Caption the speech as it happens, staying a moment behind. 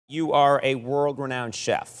You are a world-renowned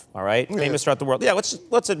chef, all right? Yeah. Famous throughout the world. Yeah, let's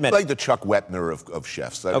admit it. Like the Chuck Wepner of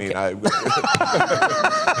chefs. I mean,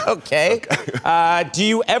 Okay. Do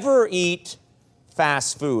you ever eat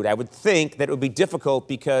fast food? I would think that it would be difficult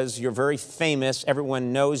because you're very famous,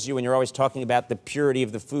 everyone knows you, and you're always talking about the purity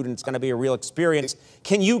of the food, and it's going to be a real experience.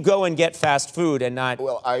 Can you go and get fast food and not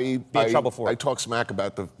be in trouble for it? I talk smack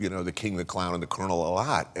about the king, the clown, and the colonel a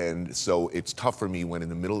lot, and so it's tough for me when in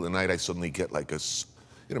the middle of the night I suddenly get like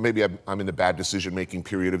maybe I'm in the bad decision-making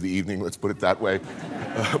period of the evening, let's put it that way.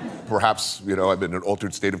 Perhaps, I'm in an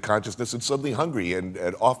altered state of consciousness and suddenly hungry. And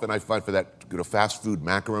often I find for that, fast food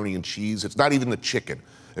macaroni and cheese, it's not even the chicken,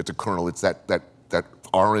 it's a kernel. It's that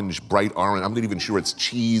orange, bright orange. I'm not even sure it's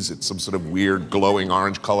cheese. It's some sort of weird glowing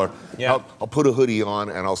orange color. Yeah. I'll put a hoodie on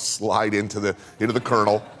and I'll slide into the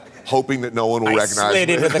kernel, hoping that no one will recognize me. Slid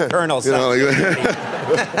into the kernel, so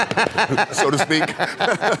to speak.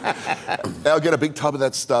 I'll get a big tub of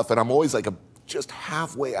that stuff, and I'm always like just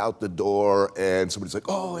halfway out the door, and somebody's like,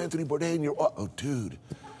 "Oh, Anthony Bourdain, oh, dude,"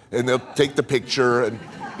 and they'll take the picture, and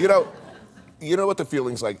you know what the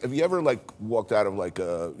feeling's like. Have you ever walked out of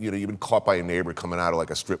you've been caught by a neighbor coming out of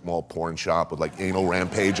a strip mall porn shop with anal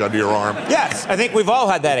rampage under your arm? Yes, I think we've all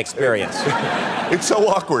had that experience. It's so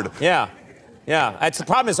awkward. Yeah. Yeah, the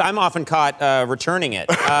problem is I'm often caught returning it.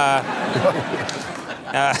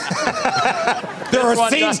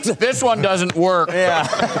 This one doesn't work. Yeah.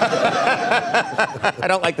 I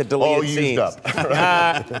don't like the deleted scenes. All used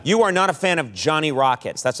up. You are not a fan of Johnny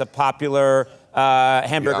Rockets. That's a popular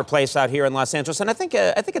hamburger place out here in Los Angeles, and I think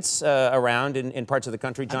it's around in parts of the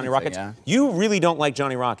country. Johnny Rockets. So, yeah. You really don't like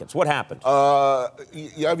Johnny Rockets. What happened?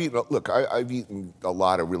 Yeah, I've eaten a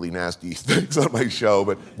lot of really nasty things on my show,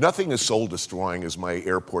 but nothing as soul destroying as my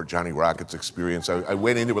airport Johnny Rockets experience. I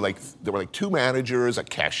went in, there were two managers, a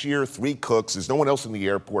cashier, 3 cooks. There's no one else in the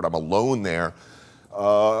airport. I'm alone there.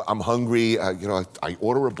 I'm hungry. I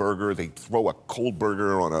order a burger. They throw a cold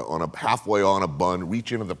burger on a halfway on a bun.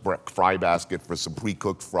 Reach into the fry basket for some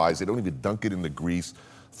pre-cooked fries. They don't even dunk it in the grease.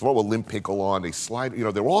 Throw a limp pickle on. They slide.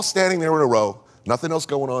 They're all standing there in a row. Nothing else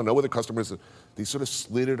going on. No other customers. They sort of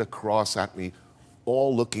slid it across at me,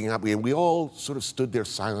 all looking at me, and we all sort of stood there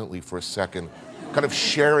silently for a second, kind of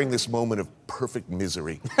sharing this moment of perfect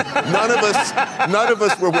misery. None of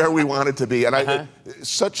us were where we wanted to be. And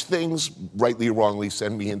such things, rightly or wrongly,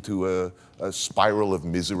 send me into a spiral of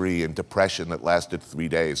misery and depression that lasted 3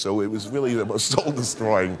 days. So it was really the most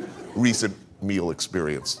soul-destroying recent meal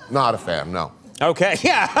experience. Not a fan, no. Okay,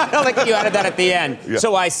 yeah, I don't like that you added that at the end. Yeah.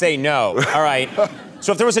 So I say no. All right.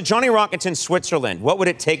 So if there was a Johnny Rockets in Switzerland, what would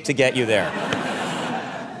it take to get you there?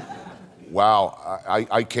 Wow,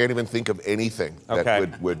 I can't even think of anything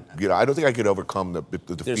that would I don't think I could overcome the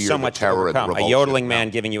fear, so much the terror, and the revulsion. A yodeling man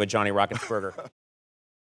giving you a Johnny Rockets burger.